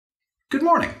Good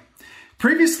morning.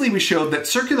 Previously we showed that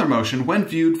circular motion, when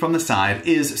viewed from the side,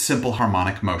 is simple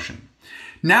harmonic motion.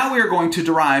 Now we are going to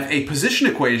derive a position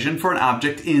equation for an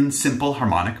object in simple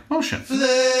harmonic motion.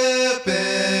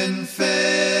 Flippin'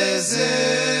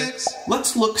 physics.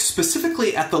 Let's look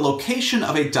specifically at the location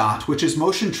of a dot which is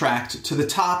motion tracked to the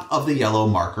top of the yellow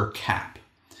marker cap.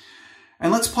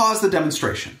 And let's pause the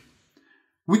demonstration.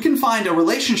 We can find a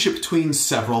relationship between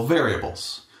several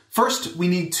variables. First, we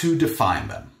need to define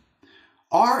them.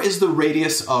 R is the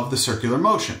radius of the circular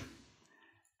motion.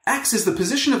 X is the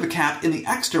position of the cap in the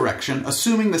x direction,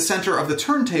 assuming the center of the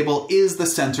turntable is the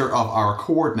center of our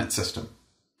coordinate system.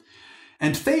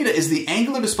 And theta is the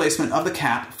angular displacement of the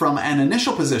cap from an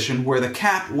initial position where the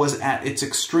cap was at its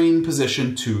extreme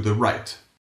position to the right.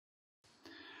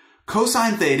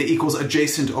 Cosine theta equals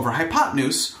adjacent over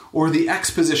hypotenuse, or the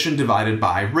x position divided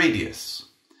by radius.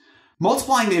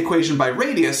 Multiplying the equation by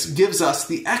radius gives us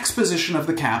the x position of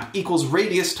the cap equals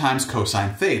radius times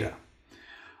cosine theta.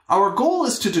 Our goal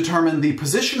is to determine the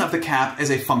position of the cap as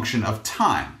a function of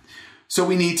time, so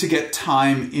we need to get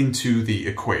time into the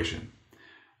equation.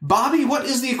 Bobby, what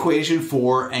is the equation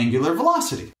for angular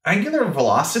velocity? Angular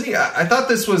velocity? I thought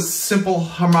this was simple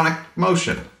harmonic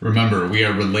motion. Remember, we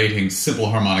are relating simple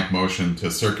harmonic motion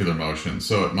to circular motion,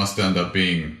 so it must end up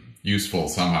being useful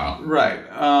somehow.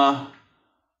 Right.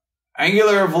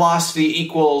 Angular velocity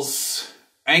equals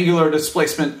angular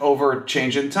displacement over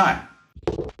change in time.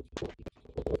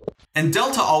 And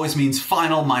delta always means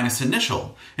final minus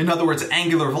initial. In other words,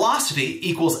 angular velocity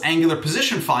equals angular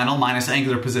position final minus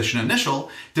angular position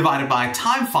initial divided by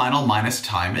time final minus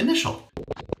time initial.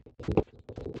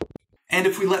 And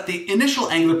if we let the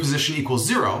initial angular position equal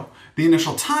 0, the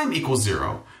initial time equals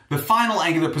 0, the final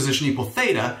angular position equal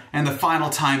theta, and the final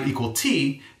time equal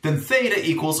t, then theta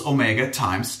equals omega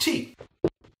times t,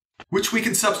 which we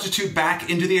can substitute back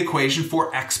into the equation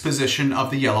for x position of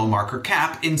the yellow marker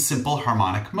cap in simple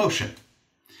harmonic motion.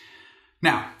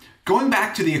 Now, going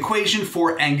back to the equation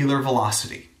for angular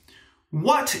velocity.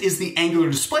 What is the angular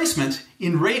displacement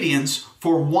in radians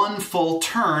for one full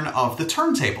turn of the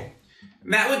turntable?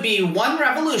 That would be 1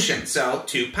 revolution, so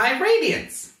 2 pi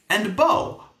radians. And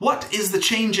Bo, what is the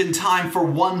change in time for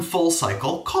one full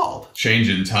cycle called? Change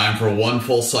in time for one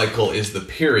full cycle is the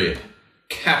period,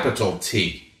 capital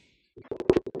T.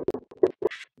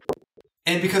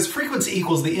 And because frequency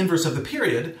equals the inverse of the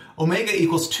period, omega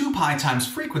equals 2 pi times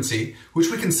frequency, which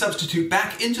we can substitute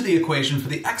back into the equation for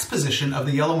the x position of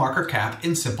the yellow marker cap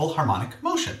in simple harmonic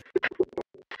motion.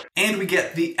 And we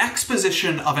get the x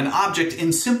position of an object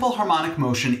in simple harmonic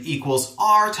motion equals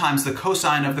r times the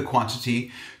cosine of the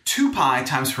quantity 2 pi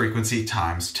times frequency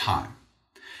times time.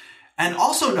 And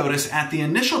also notice at the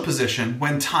initial position,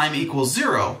 when time equals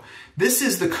 0, this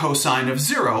is the cosine of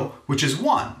 0, which is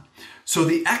 1. So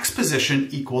the x position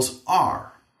equals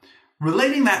r.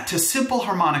 Relating that to simple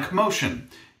harmonic motion,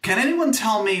 can anyone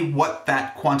tell me what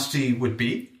that quantity would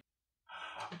be?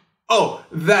 Oh,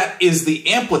 that is the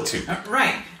amplitude.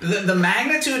 Right. The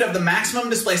magnitude of the maximum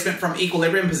displacement from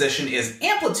equilibrium position is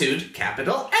amplitude,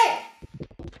 capital A.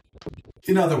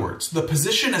 In other words, the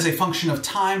position as a function of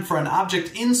time for an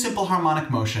object in simple harmonic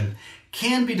motion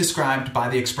can be described by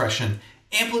the expression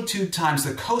amplitude times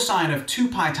the cosine of 2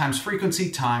 pi times frequency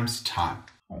times time.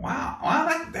 Wow,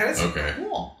 that is Okay.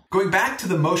 cool. Going back to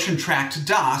the motion tracked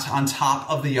dot on top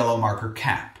of the yellow marker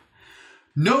cap.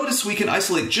 Notice we can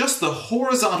isolate just the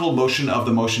horizontal motion of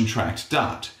the motion tracked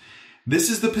dot. This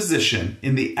is the position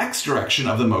in the x direction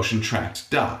of the motion tracked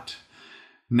dot.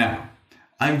 Now,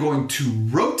 I'm going to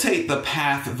rotate the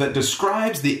path that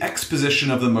describes the x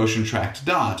position of the motion tracked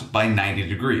dot by 90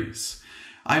 degrees.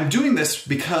 I'm doing this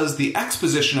because the x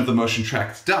position of the motion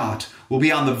tracked dot will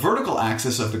be on the vertical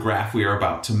axis of the graph we are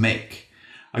about to make.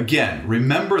 Again,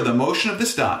 remember the motion of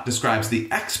this dot describes the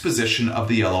x position of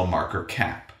the yellow marker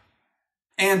cap.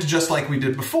 And just like we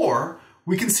did before,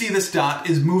 we can see this dot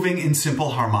is moving in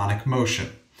simple harmonic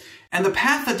motion. And the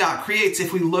path the dot creates,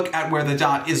 if we look at where the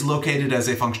dot is located as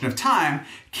a function of time,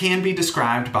 can be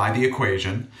described by the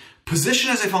equation position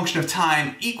as a function of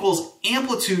time equals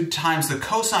amplitude times the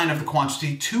cosine of the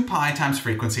quantity 2 pi times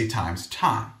frequency times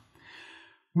time.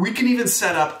 We can even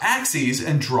set up axes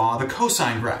and draw the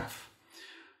cosine graph.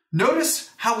 Notice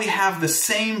how we have the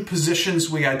same positions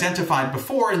we identified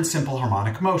before in simple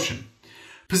harmonic motion.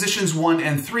 Positions 1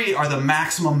 and 3 are the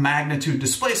maximum magnitude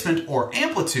displacement or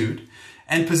amplitude,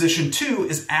 and position 2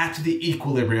 is at the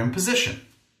equilibrium position.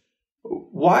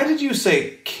 Why did you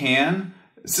say can?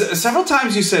 Several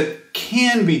times you said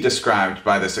can be described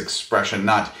by this expression,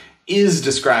 not is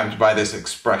described by this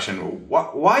expression.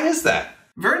 Why is that?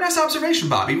 Very nice observation,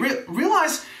 Bobby.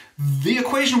 Realize The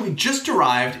equation we just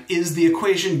derived is the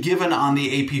equation given on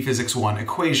the AP Physics 1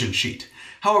 equation sheet.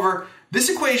 However, this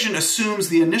equation assumes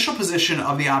the initial position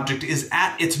of the object is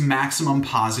at its maximum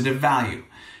positive value.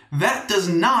 That does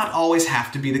not always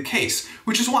have to be the case,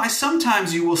 which is why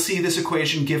sometimes you will see this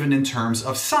equation given in terms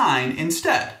of sine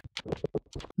instead.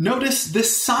 Notice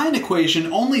this sine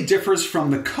equation only differs from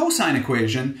the cosine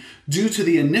equation due to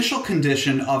the initial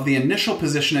condition of the initial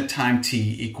position at time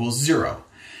t equals 0.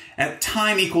 At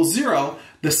time equals 0,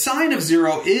 the sine of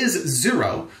 0 is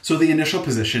 0, so the initial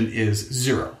position is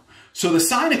 0. So the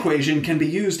sine equation can be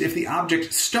used if the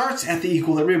object starts at the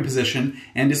equilibrium position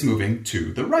and is moving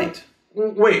to the right.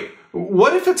 Wait,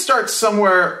 what if it starts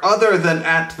somewhere other than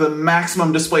at the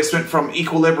maximum displacement from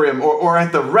equilibrium or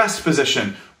at the rest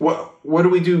position? What do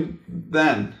we do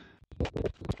then?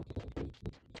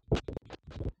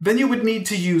 Then you would need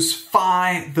to use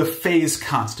phi, the phase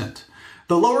constant.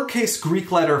 The lowercase Greek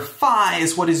letter phi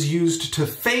is what is used to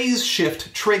phase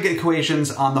shift trig equations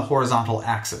on the horizontal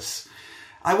axis.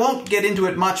 I won't get into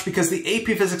it much because the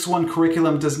AP Physics 1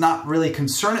 curriculum does not really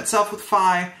concern itself with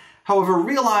phi. However,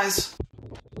 realize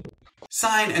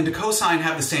sine and cosine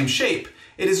have the same shape.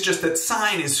 It is just that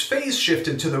sine is phase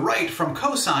shifted to the right from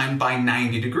cosine by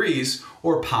 90 degrees,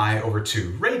 or pi over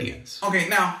 2 radians. Okay,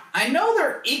 now, I know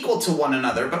they're equal to one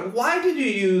another, but why did you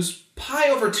use pi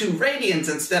over 2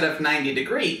 radians instead of 90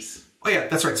 degrees? Oh yeah,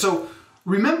 that's right. So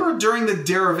remember during the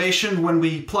derivation when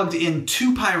we plugged in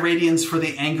 2 pi radians for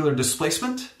the angular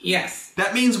displacement? Yes.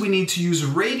 That means we need to use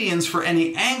radians for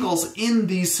any angles in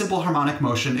these simple harmonic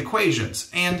motion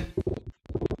equations. And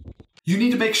you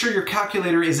need to make sure your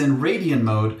calculator is in radian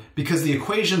mode because the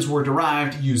equations were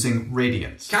derived using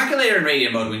radians. Calculator in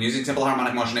radian mode when using simple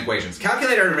harmonic motion equations.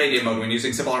 Calculator in radian mode when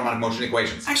using simple harmonic motion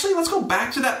equations. Actually, let's go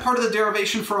back to that part of the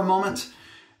derivation for a moment.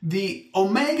 The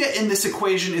omega in this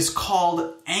equation is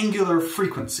called angular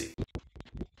frequency.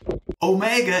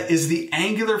 Omega is the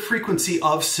angular frequency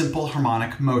of simple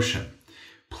harmonic motion.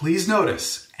 Please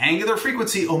notice, angular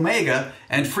frequency omega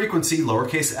and frequency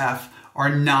lowercase f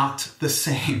are not the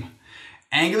same.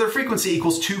 Angular frequency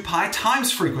equals 2 pi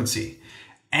times frequency.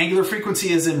 Angular frequency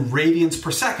is in radians per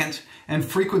second, and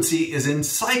frequency is in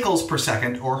cycles per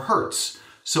second, or hertz.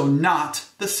 So not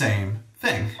the same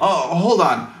thing. Oh, hold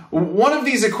on. One of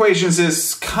these equations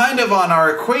is kind of on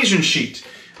our equation sheet.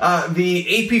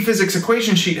 The AP Physics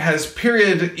equation sheet has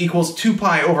period equals 2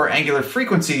 pi over angular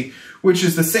frequency, which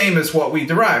is the same as what we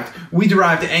derived. We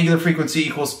derived angular frequency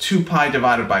equals 2 pi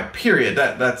divided by period.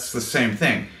 That's the same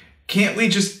thing. Can't we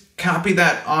just copy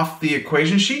that off the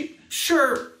equation sheet?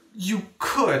 Sure, you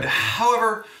could.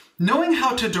 However, knowing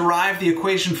how to derive the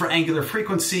equation for angular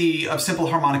frequency of simple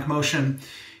harmonic motion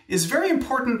is very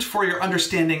important for your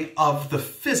understanding of the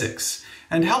physics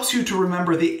and helps you to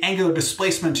remember the angular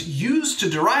displacement used to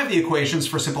derive the equations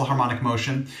for simple harmonic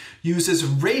motion uses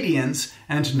radians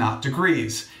and not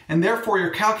degrees, and therefore your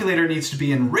calculator needs to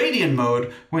be in radian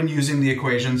mode when using the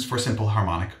equations for simple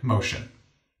harmonic motion.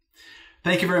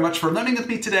 Thank you very much for learning with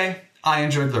me today. I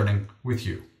enjoyed learning with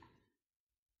you.